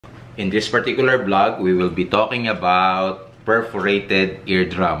In this particular vlog, we will be talking about perforated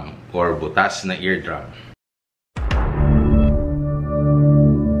eardrum or butas na eardrum.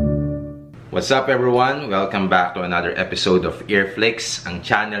 What's up everyone? Welcome back to another episode of Earflix, ang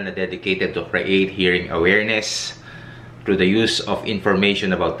channel na dedicated to create hearing awareness through the use of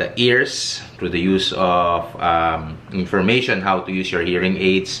information about the ears, through the use of information how to use your hearing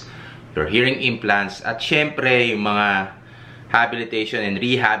aids, your hearing implants, at syempre yung mga habilitation and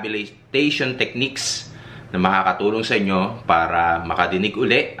rehabilitation techniques na makakatulong sa inyo para makadinig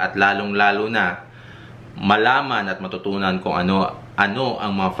uli at lalong-lalo na malaman at matutunan kung ano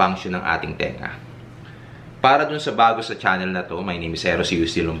ang mga function ng ating tenga. Para dun sa bago sa channel na to, my name is Eros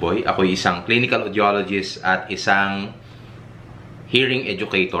Lumboy. Ako ay isang clinical audiologist at isang hearing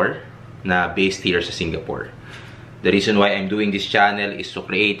educator na based here sa Singapore. The reason why I'm doing this channel is to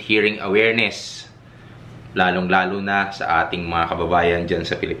create hearing awareness, lalong-lalo na sa ating mga kababayan dyan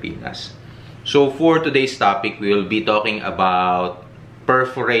sa Pilipinas. So for today's topic, we will be talking about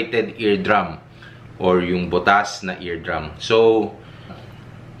perforated eardrum or yung butas na eardrum. So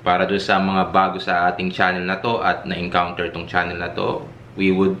para doon sa mga bago sa ating channel na to at na-encounter tong channel na to,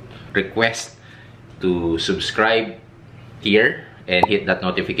 we would request to subscribe here and hit that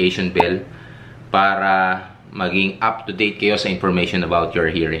notification bell para maging up-to-date kayo sa information about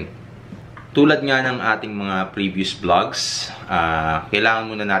your hearing. Tulad nga ng ating mga previous vlogs, kailangan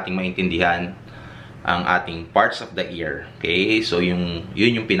muna nating maintindihan ang ating parts of the ear. Okay? So yun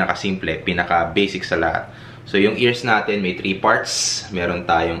yung pinaka-simple, pinaka-basic sa lahat. So yung ears natin may 3 parts. Meron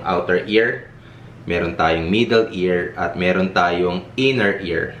tayong outer ear, meron tayong middle ear, at meron tayong inner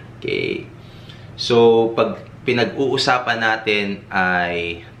ear. Okay? So pag pinag-uusapan natin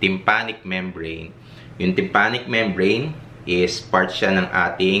ay tympanic membrane, yung tympanic membrane is part siya ng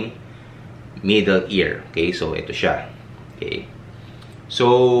ating middle ear. Okay, so ito siya. Okay.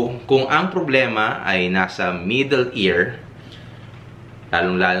 So, kung ang problema ay nasa middle ear,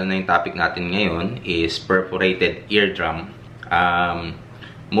 lalong-lalo na yung topic natin ngayon is perforated eardrum.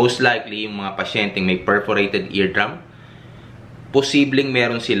 Most likely, yung mga pasyenteng may perforated eardrum, posibleng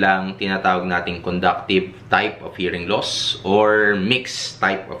meron silang tinatawag nating conductive type of hearing loss or mixed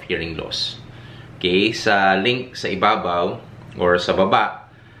type of hearing loss. Okay, sa link sa ibabaw or sa baba,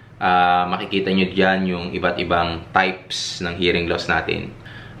 makikita nyo dyan yung iba't ibang types ng hearing loss natin.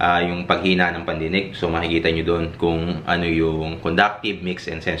 Yung paghina ng pandinig. So makikita nyo doon kung ano yung conductive, mixed,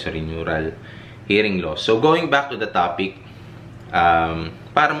 and sensory neural hearing loss. So going back to the topic,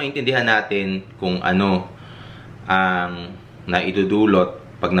 para maintindihan natin kung ano ang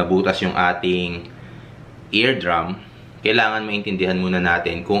naidudulot pag nabutas yung ating eardrum, kailangan maintindihan muna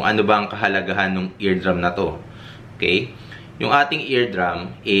natin kung ano ba ang kahalagahan ng eardrum na to. Okay? Yung ating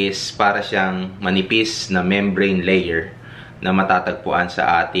eardrum is para siyang manipis na membrane layer na matatagpuan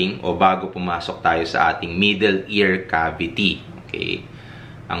sa ating o bago pumasok tayo sa ating middle ear cavity. Okay?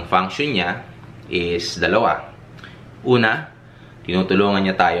 Ang function niya is dalawa. Una, tinutulungan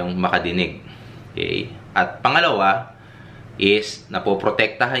niya tayong makadinig. Okay? At pangalawa is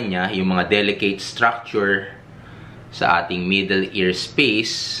napoprotektahan niya yung mga delicate structure sa ating middle ear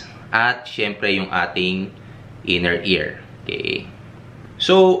space at syempre yung ating inner ear. Okay.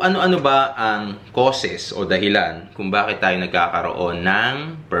 So, ano-ano ba ang causes o dahilan kung bakit tayo nagkakaroon ng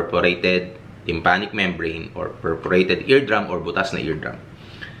perforated tympanic membrane or perforated eardrum or butas na eardrum?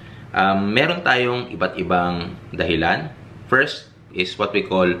 Meron tayong iba't ibang dahilan. First is what we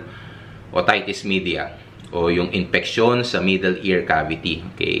call otitis media o yung infection sa middle ear cavity.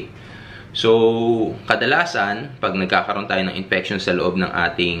 Okay. So, kadalasan, pag nagkakaroon tayo ng infection sa loob ng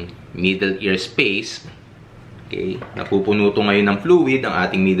ating middle ear space, okay, napupuno ito ngayon ng fluid ang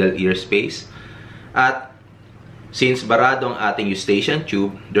ating middle ear space. At since barado ang ating eustachian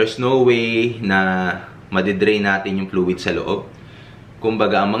tube, there's no way na madidrain natin yung fluid sa loob.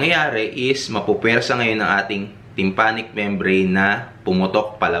 Kumbaga, ang mangyayari is mapupersa ngayon ang ating tympanic membrane na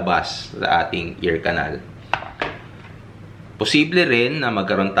pumutok palabas sa ating ear canal. Posible rin na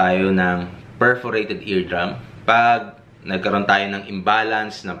magkaroon tayo ng perforated eardrum pag nagkaroon tayo ng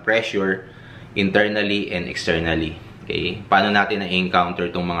imbalance ng pressure internally and externally. Okay? Paano natin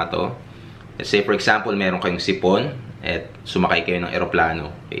na-encounter itong mga to? Let's say, for example, meron kayong sipon at sumakay kayo ng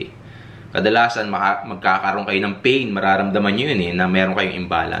eroplano. Okay? Kadalasan, magkakaroon kayo ng pain. Mararamdaman nyo yun na meron kayong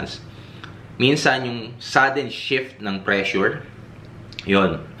imbalance. Minsan, yung sudden shift ng pressure,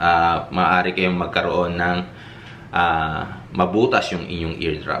 yun, maaari kayong magkaroon ng mabutas yung inyong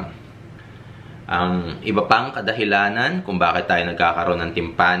eardrum. Ang iba pang kadahilanan kung bakit tayo nagkakaroon ng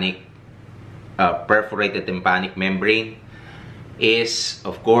perforated tympanic membrane is,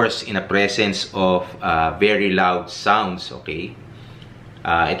 of course, in the presence of very loud sounds, okay?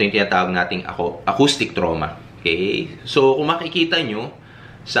 Ito yung tinatawag nating acoustic trauma. Okay? So, kung makikita nyo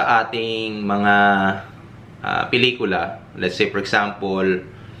sa ating mga pelikula, let's say for example,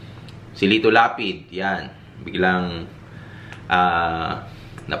 si Lito Lapid, yan, biglang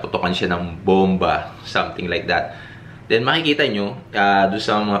naputokan siya ng bomba, something like that. Then makikita nyo, doon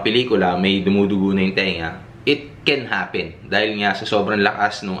sa mga pelikula, may dumudugo na yung tenga. It can happen. Dahil nga sa sobrang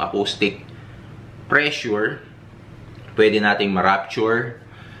lakas ng acoustic pressure, pwede nating ma-rupture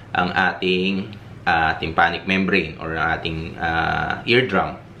ang ating tympanic membrane or ang ating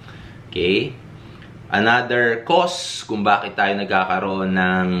eardrum. Okay? Another cause kung bakit tayo nagkakaroon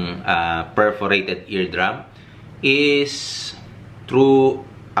ng perforated eardrum is through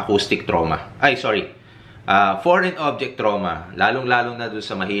acoustic trauma. Foreign object trauma. Lalong-lalong na doon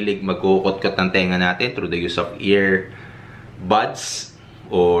sa mahilig magkukot-kot ng tenga natin through the use of earbuds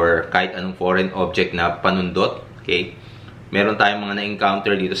or kahit anong foreign object na panundot. Okay? Meron tayong mga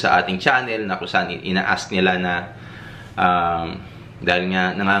na-encounter dito sa ating channel na kung saan ina-ask nila na dahil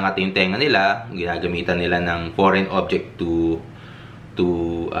nga nangangati yung tenga nila, ginagamitan nila ng foreign object to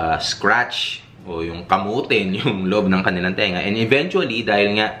scratch o yung kamutin yung loob ng kanilang tenga. And eventually,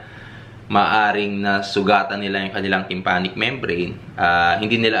 dahil nga maaring nasugatan nila yung kanilang tympanic membrane,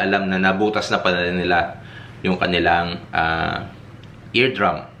 hindi nila alam na nabutas na pala nila yung kanilang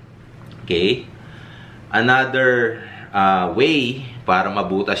eardrum. Okay? Another way para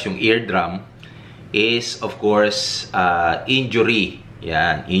mabutas yung eardrum is, of course, injury.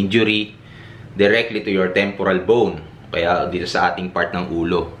 Yan, injury directly to your temporal bone. Kaya dito sa ating part ng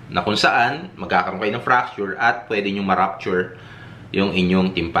ulo. Na kung saan, magkakaroon kayo ng fracture at pwede nyo ma-rupture yung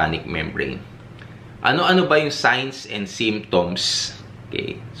inyong tympanic membrane. Ano-ano ba yung signs and symptoms?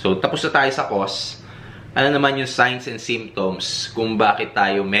 Okay. So, tapos na tayo sa cause. Ano naman yung signs and symptoms kung bakit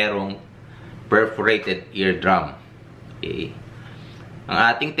tayo merong perforated eardrum? Okay. Ang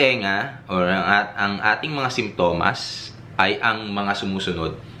ating tenga or ang ating mga simptomas ay ang mga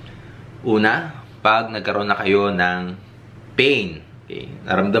sumusunod. Una, pag nagkaroon na kayo ng pain, okay,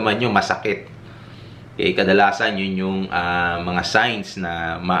 naramdaman nyo masakit. Okay, kadalasan yun yung mga signs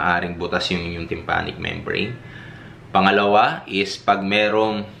na maaring butas yung inyong tympanic membrane. Pangalawa is pag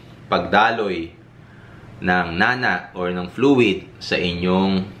merong pagdaloy ng nana or ng fluid sa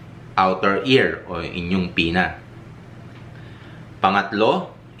inyong outer ear o inyong pina.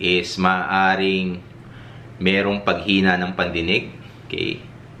 Pangatlo is maaring merong paghina ng pandinig. Okay.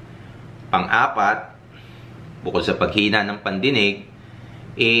 Pang-apat, bukod sa paghina ng pandinig,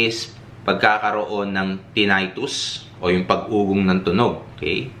 is pagkakaroon ng tinnitus o yung pag-ugong ng tunog.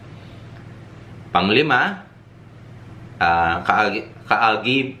 Okay? Panglima,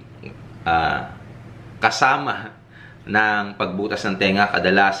 kasama ng pagbutas ng tenga,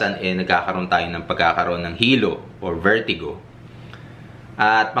 kadalasan nagkakaroon tayo ng pagkakaroon ng hilo or vertigo.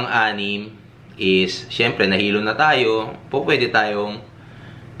 At pang-anim is, syempre, nahilo na tayo, pwede tayong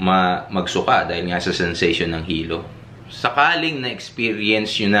magsuka dahil nga sa sensation ng hilo. Sakaling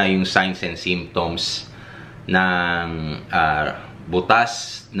na-experience nyo na yung signs and symptoms ng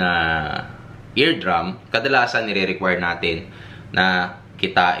butas na eardrum, kadalasan nire-require natin na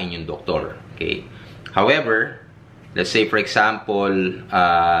kitain yung doktor. Okay? However, let's say for example,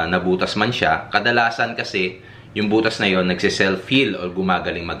 nabutas man siya, kadalasan kasi yung butas na yon nagse-self-heal o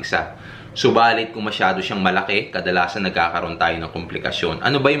gumagaling mag-isa. Subalit kung masyado siyang malaki, kadalasan nagkakaroon tayo ng komplikasyon.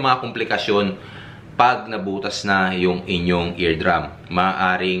 Ano ba yung mga komplikasyon pag nabutas na yung inyong eardrum?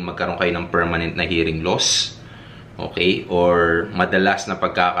 Maaaring magkaroon kayo ng permanent na hearing loss, okay? Or madalas na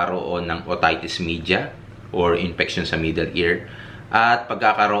pagkakaroon ng otitis media or infection sa middle ear. At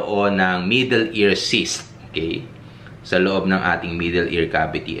pagkakaroon ng middle ear cyst, okay? Sa loob ng ating middle ear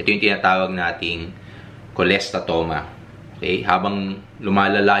cavity. Ito yung tinatawag nating cholestatoma. Okay? Habang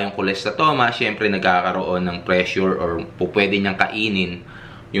lumalala yung cholestatoma, syempre nagkakaroon ng pressure or pwede niyang kainin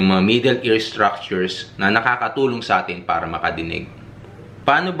yung mga middle ear structures na nakakatulong sa atin para makadinig.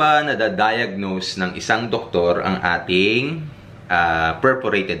 Paano ba nadadiagnose ng isang doktor ang ating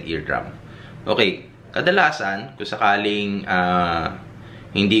perforated eardrum? Okay, kadalasan, kung sakaling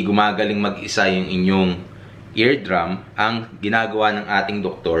hindi gumagaling mag-isa yung inyong eardrum, ang ginagawa ng ating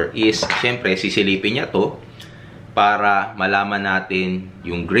doktor is, syempre, sisilipin niya to para malaman natin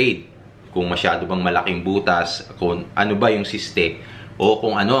yung grade. Kung masyado bang malaking butas, kung ano ba yung cyste, o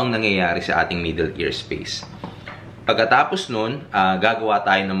kung ano ang nangyayari sa ating middle ear space. Pagkatapos nun, gagawa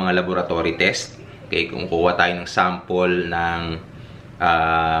tayo ng mga laboratory test. Okay, kung kuha tayo ng sample ng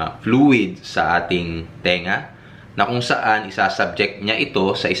fluid sa ating tenga, na kung saan isasubject niya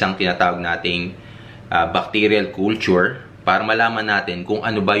ito sa isang tinatawag nating bacterial culture para malaman natin kung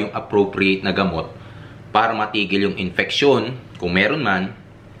ano ba yung appropriate na gamot para matigil yung infeksyon kung meron man,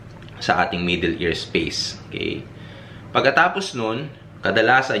 sa ating middle ear space. Okay? Pagkatapos nun,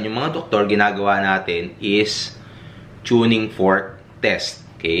 kadalasan yung mga doktor ginagawa natin is tuning fork test.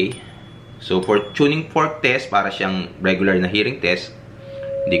 Okay? So, for tuning fork test, para siyang regular na hearing test.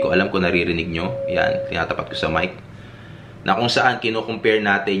 Hindi ko alam kung naririnig nyo. Yan, tinatapat ko sa mic. Na kung saan kino-compare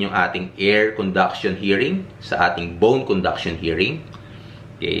natin yung ating air conduction hearing sa ating bone conduction hearing.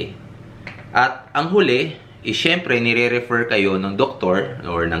 Okay? At ang huli, is syempre nire-refer kayo ng doktor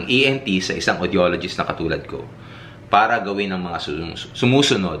or ng ENT sa isang audiologist na katulad ko para gawin ang mga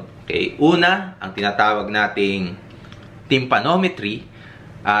sumusunod. Okay? Una, ang tinatawag nating tympanometry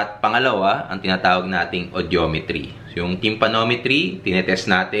at pangalawa, ang tinatawag nating audiometry. So, yung tympanometry, tinetest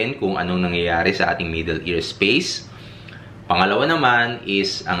natin kung anong nangyayari sa ating middle ear space. Pangalawa naman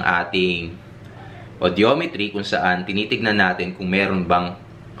is ang ating audiometry kung saan tinitignan natin kung meron bang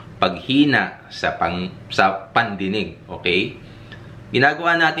paghina sa pandinig. Okay?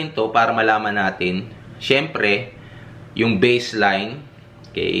 Ginagawa natin to para malaman natin, syempre, yung baseline,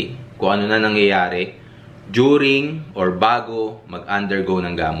 okay, kung ano na nangyayari during or bago mag-undergo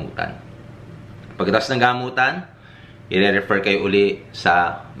ng gamutan. Pagkatapos ng gamutan, i-refer kayo uli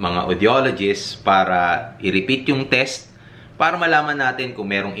sa mga audiologists para i-repeat yung test para malaman natin kung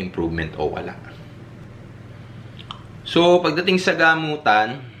merong improvement o wala. So, pagdating sa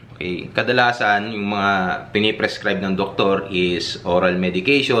gamutan, okay, kadalasan, yung mga piniprescribe ng doktor is oral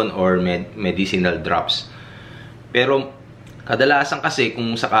medication or medicinal drops. Pero, kadalasan kasi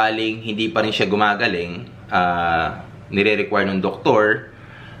kung sakaling hindi pa rin siya gumagaling, nire-require ng doktor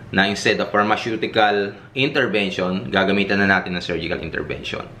na instead of pharmaceutical intervention, gagamitan na natin ng surgical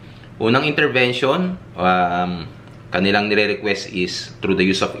intervention. Unang intervention, kanilang nire-request is through the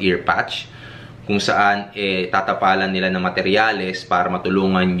use of ear patch, kung saan tatapalan nila ng materyales para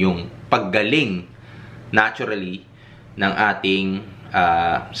matulungan yung paggaling naturally ng ating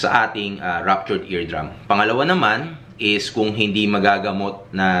sa ating ruptured eardrum. Pangalawa naman is kung hindi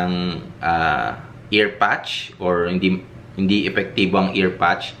magagamot ng ear patch or hindi epektibo ang ear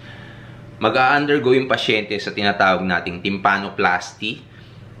patch, mag-a-undergo yung pasyente sa tinatawag nating tympanoplasty,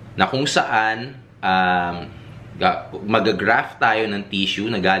 na kung saan mag-graft tayo ng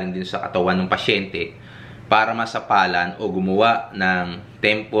tissue na galing din sa katawan ng pasyente para masapalan o gumawa ng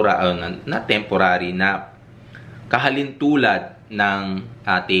temporary na kahalintulad ng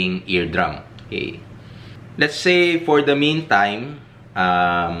ating eardrum. Okay. Let's say for the meantime,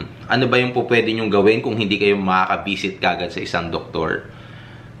 ano ba yung pwede nyong gawin kung hindi kayo makaka-visit kagad sa isang doktor?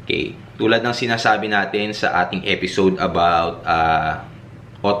 Okay. Tulad ng sinasabi natin sa ating episode about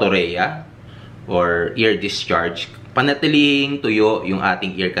otorrhea or ear discharge, panatiling tuyo yung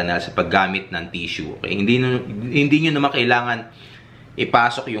ating ear canal sa paggamit ng tissue. Okay? Hindi nyo naman kailangan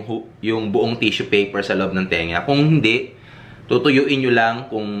ipasok yung buong tissue paper sa loob ng tenga. Kung hindi, tutuyuin nyo lang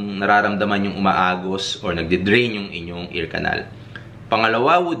kung nararamdaman yung umaagos or nagde-drain yung inyong ear canal.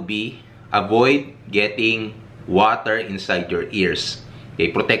 Pangalawa would be, avoid getting water inside your ears.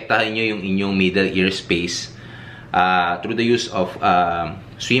 Okay? Protektahan nyo yung inyong middle ear space through the use of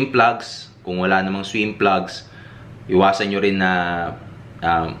swim plugs. Kung wala namang swim plugs, iwasan nyo rin na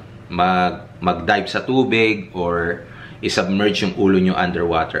mag-dive sa tubig or isubmerge yung ulo nyo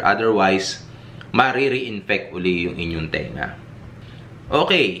underwater. Otherwise, ma-re-infect uli yung inyong tenga.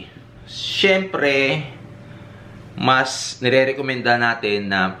 Okay. Siyempre, mas nire-recommenda natin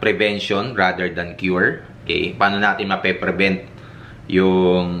na prevention rather than cure. Okay? Paano natin mape-prevent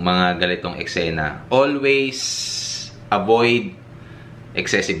yung mga ganitong eksena? Always avoid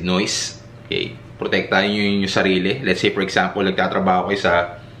excessive noise. Okay, protektahan nyo yung sarili. Let's say, for example, nagtatrabaho kayo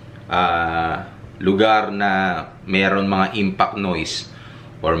sa lugar na meron mga impact noise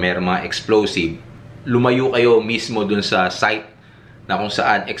or meron mga explosive. Lumayo kayo mismo dun sa site na kung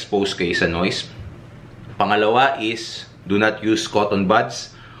saan exposed kayo sa noise. Pangalawa is, do not use cotton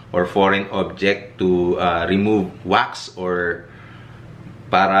buds or foreign object to remove wax or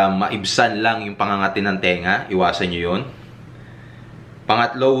para maibsan lang yung pangangati ng tenga. Iwasan nyo yun.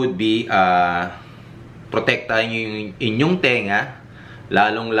 Pangatlo would be, protektahan nyo yung inyong tenga,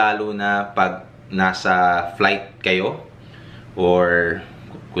 lalong-lalo na pag nasa flight kayo or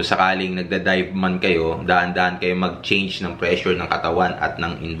kung sakaling nagda-dive man kayo, daan-daan kayo mag-change ng pressure ng katawan at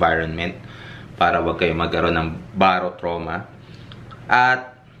ng environment para wag kayo magkaroon ng barotrauma.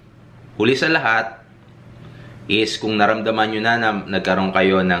 At huli sa lahat is kung naramdaman nyo na nagkaroon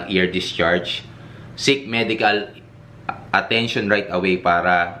kayo ng ear discharge, seek medical attention right away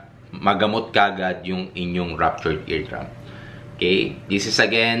para magamot kagad yung inyong ruptured eardrum. Okay, this is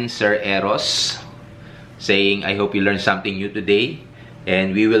again Sir Eros saying I hope you learned something new today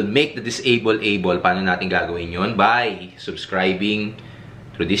And we will make the disabled able. Paano natin gagawin yon? By subscribing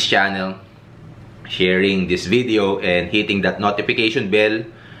to this channel, sharing this video, and hitting that notification bell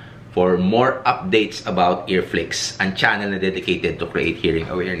for more updates about Earflix, ang channel na dedicated to create hearing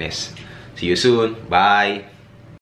awareness. See you soon. Bye!